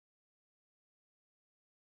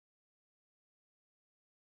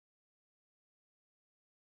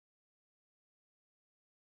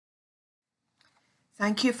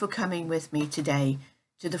Thank you for coming with me today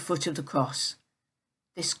to the foot of the cross,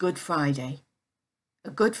 this Good Friday, a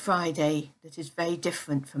Good Friday that is very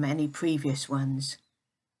different from any previous ones.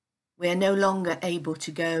 We are no longer able to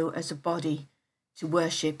go as a body to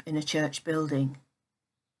worship in a church building,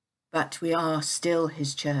 but we are still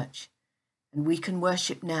his church, and we can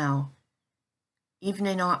worship now. Even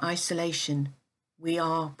in our isolation, we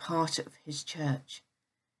are part of his church.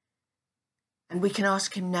 And we can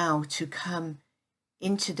ask him now to come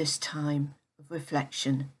into this time of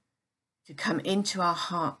reflection, to come into our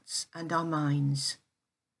hearts and our minds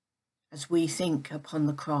as we think upon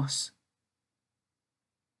the cross.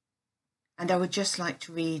 And I would just like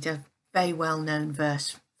to read a very well-known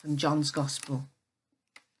verse from John's Gospel.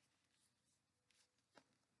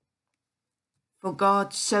 For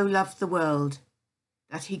God so loved the world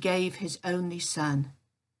that he gave his only Son,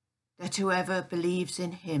 that whoever believes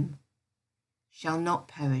in him shall not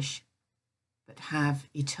perish, but have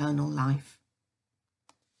eternal life.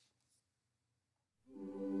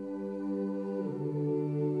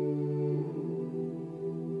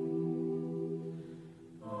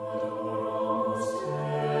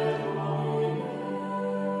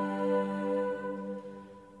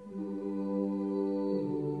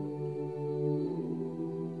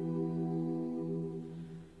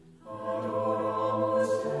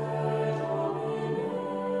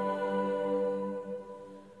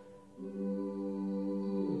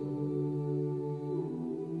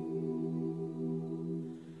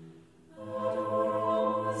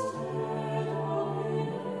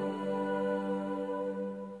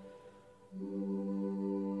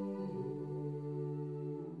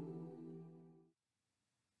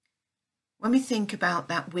 When we think about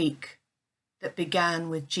that week that began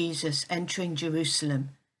with Jesus entering Jerusalem,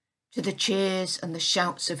 to the cheers and the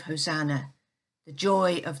shouts of Hosanna, the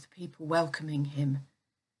joy of the people welcoming him,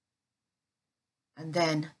 and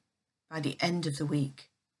then by the end of the week,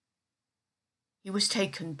 he was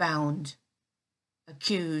taken bound,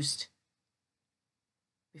 accused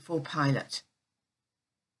before Pilate.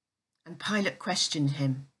 And Pilate questioned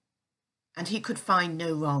him, and he could find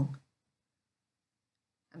no wrong.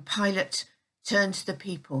 And Pilate turned to the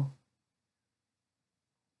people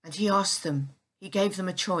and he asked them, he gave them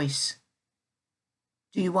a choice.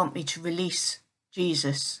 Do you want me to release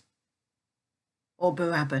Jesus or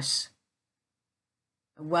Barabbas,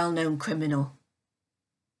 a well-known criminal?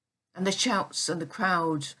 And the shouts and the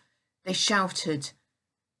crowd, they shouted,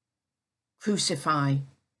 crucify,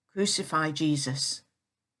 crucify Jesus.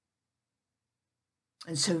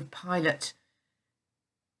 And so Pilate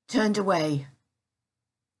turned away.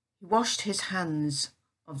 He washed his hands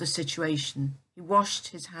of the situation. He washed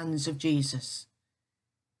his hands of Jesus.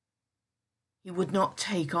 He would not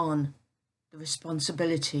take on the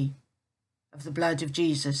responsibility of the blood of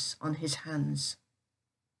Jesus on his hands.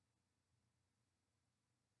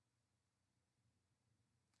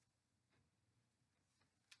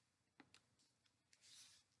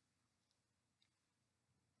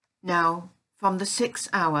 Now, from the 6th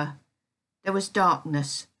hour, there was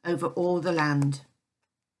darkness over all the land,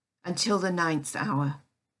 until the 9th hour.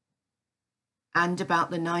 And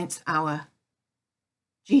about the 9th hour,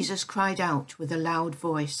 Jesus cried out with a loud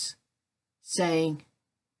voice, saying,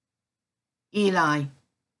 Eli,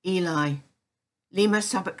 Eli, lema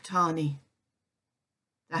sabachthani.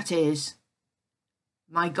 That is,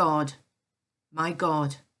 my God,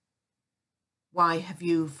 why have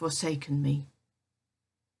you forsaken me?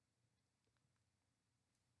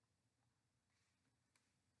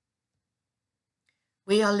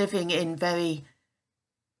 We are living in very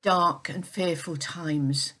dark and fearful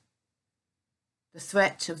times. The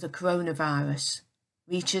threat of the coronavirus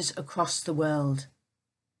reaches across the world,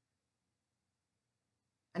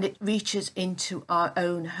 and it reaches into our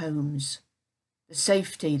own homes, the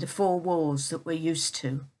safety, the four walls that we're used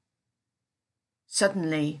to.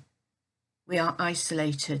 Suddenly, we are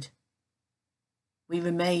isolated. We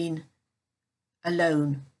remain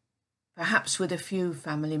alone, perhaps with a few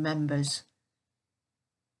family members,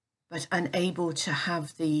 but unable to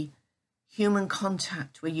have the human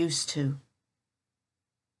contact we're used to,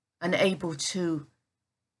 unable to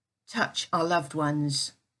touch our loved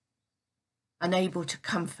ones, unable to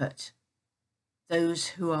comfort those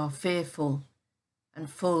who are fearful and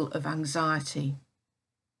full of anxiety.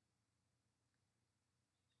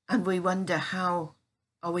 And we wonder, how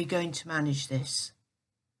are we going to manage this?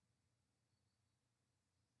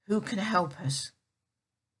 Who can help us?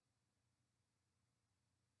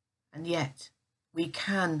 And yet we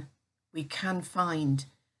can find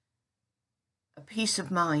a peace of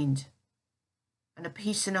mind and a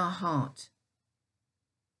peace in our heart,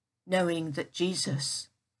 knowing that Jesus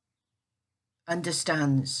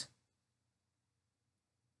understands.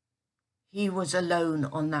 He was alone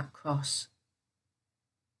on that cross.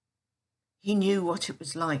 He knew what it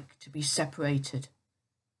was like to be separated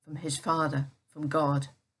from his Father, from God.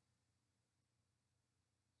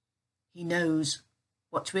 He knows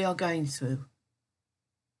what we are going through,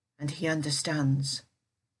 and he understands.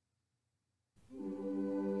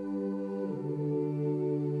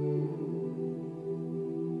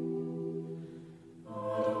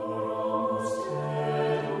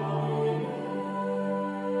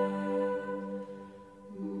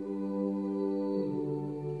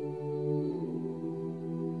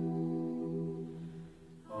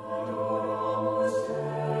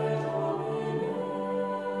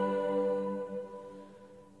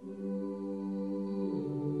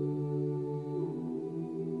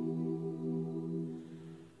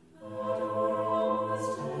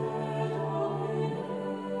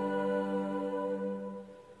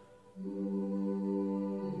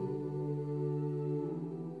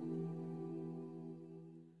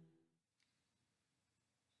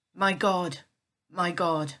 My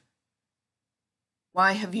God,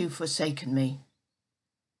 why have you forsaken me?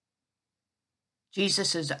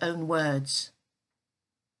 Jesus' own words.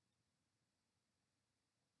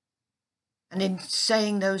 And in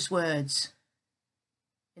saying those words,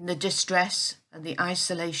 in the distress and the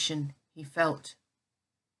isolation he felt,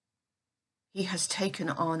 he has taken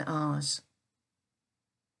on ours.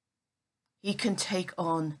 He can take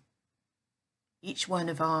on each one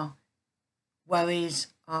of our worries,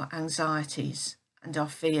 our anxieties, and our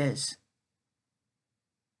fears,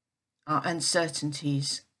 our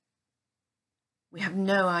uncertainties. We have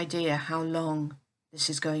no idea how long this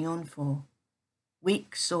is going on for,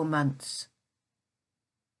 weeks or months.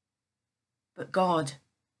 But God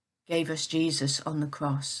gave us Jesus on the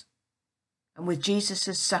cross, and with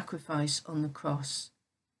Jesus' sacrifice on the cross,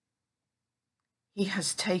 he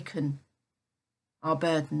has taken our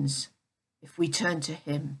burdens if we turn to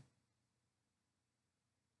him.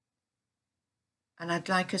 And I'd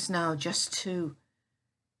like us now just to,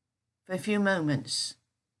 for a few moments,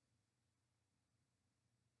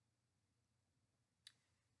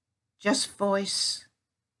 just voice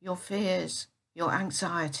your fears, your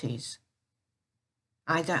anxieties,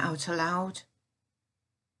 either out aloud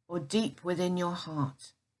or deep within your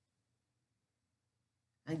heart,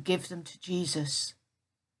 and give them to Jesus.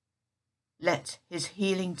 Let his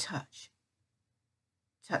healing touch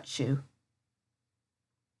you,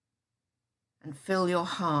 and fill your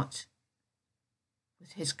heart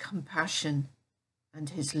with his compassion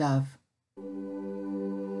and his love.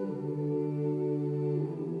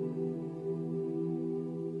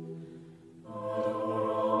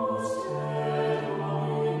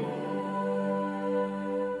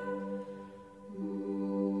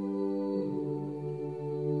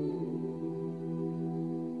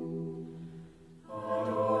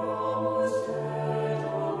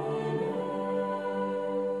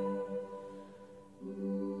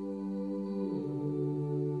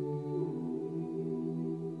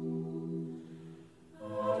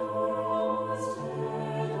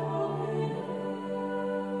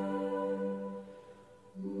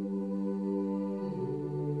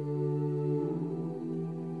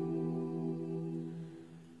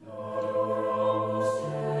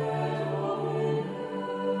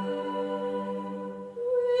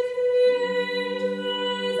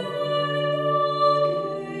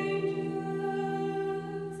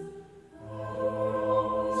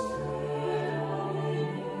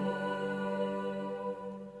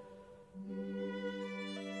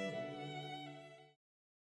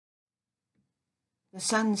 The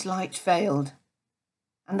sun's light failed,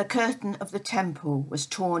 and the curtain of the temple was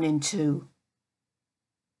torn in two.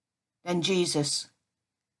 Then Jesus,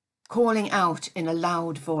 calling out in a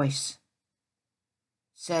loud voice,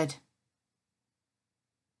 said,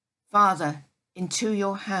 "Father, into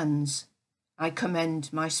your hands I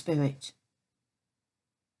commend my spirit."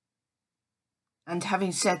 And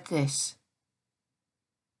having said this,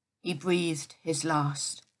 he breathed his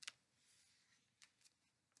last.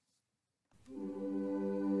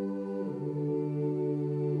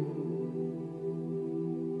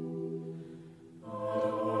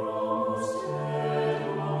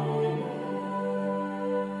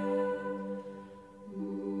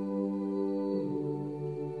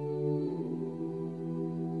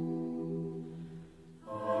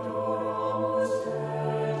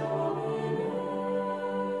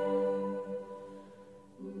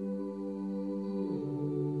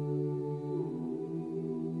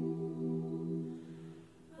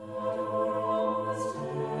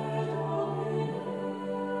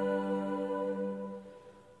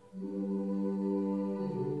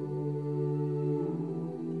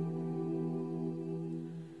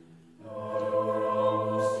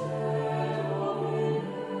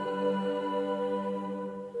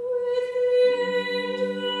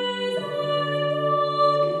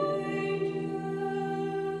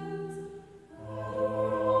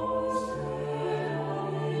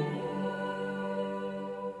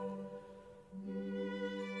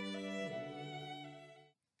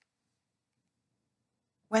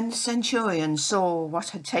 When the centurion saw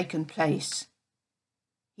what had taken place,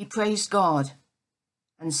 he praised God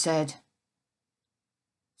and said,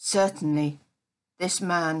 "Certainly, this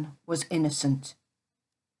man was innocent."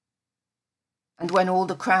 And when all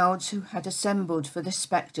the crowds who had assembled for this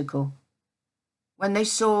spectacle, when they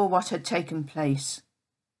saw what had taken place,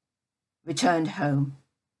 returned home,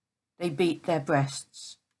 they beat their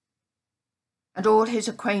breasts. And all his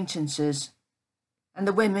acquaintances and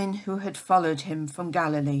the women who had followed him from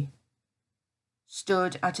Galilee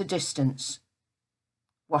stood at a distance,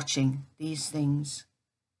 watching these things.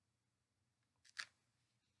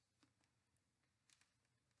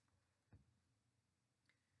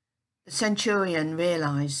 The centurion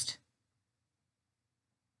realized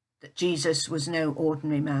that Jesus was no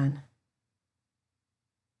ordinary man.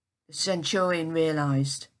 The centurion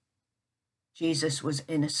realized Jesus was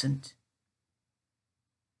innocent.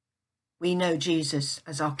 We know Jesus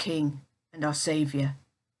as our King and our Saviour.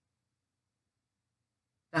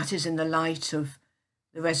 That is in the light of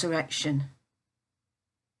the resurrection.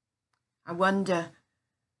 I wonder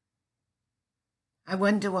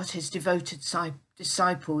what his devoted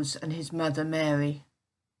disciples and his mother Mary,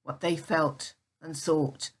 what they felt and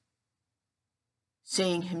thought,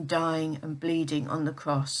 seeing him dying and bleeding on the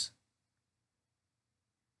cross.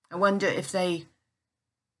 I wonder if they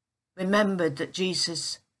remembered that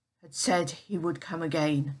Jesus had said he would come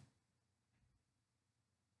again.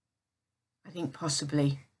 I think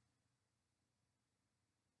possibly.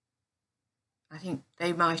 I think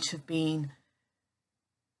they might have been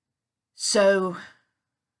so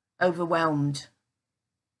overwhelmed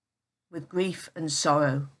with grief and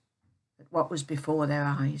sorrow at what was before their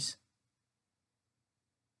eyes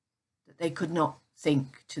that they could not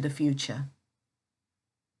think to the future.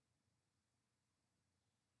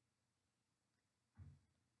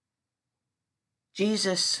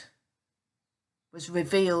 Jesus was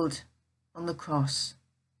revealed on the cross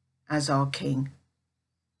as our King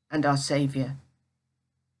and our Saviour.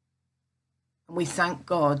 And we thank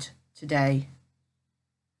God today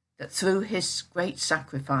that through his great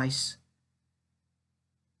sacrifice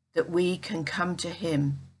that we can come to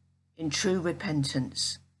him in true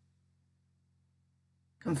repentance,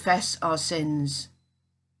 confess our sins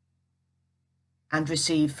and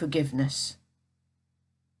receive forgiveness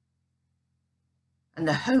and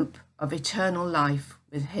the hope of eternal life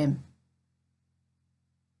with him.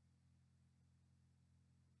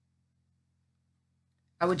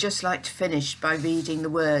 I would just like to finish by reading the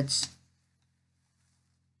words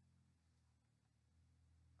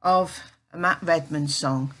of a Matt Redman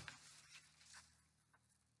song.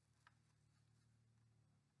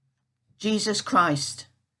 Jesus Christ,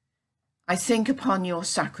 I think upon your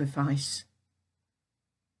sacrifice.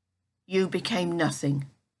 You became nothing,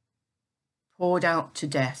 poured out to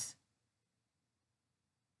death.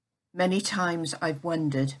 Many times I've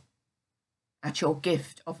wondered at your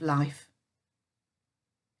gift of life,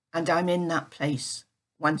 and I'm in that place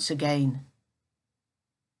once again.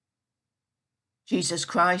 Jesus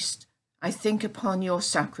Christ, I think upon your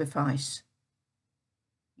sacrifice.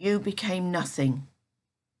 You became nothing,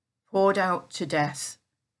 poured out to death.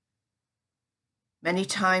 Many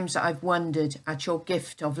times I've wondered at your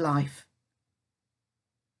gift of life,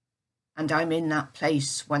 and I'm in that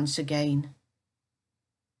place once again.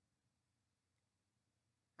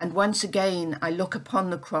 And once again I look upon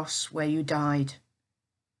the cross where you died.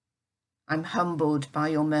 I'm humbled by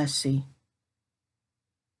your mercy,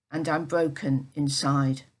 and I'm broken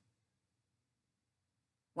inside.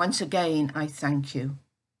 Once again I thank you.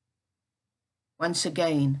 Once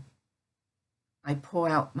again I pour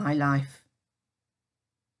out my life.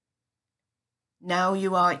 Now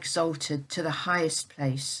you are exalted to the highest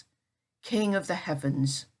place, King of the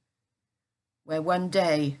heavens, where one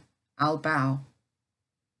day I'll bow.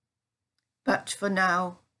 But for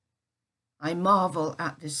now, I marvel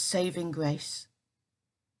at this saving grace,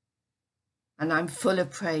 and I'm full of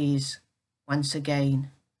praise once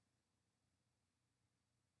again.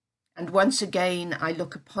 And once again I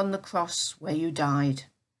look upon the cross where you died.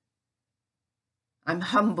 I'm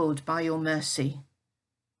humbled by your mercy,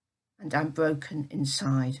 and I'm broken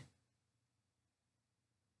inside.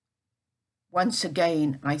 Once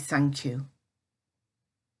again I thank you.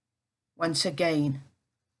 Once again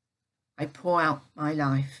I pour out my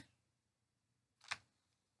life.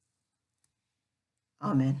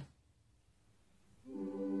 Amen.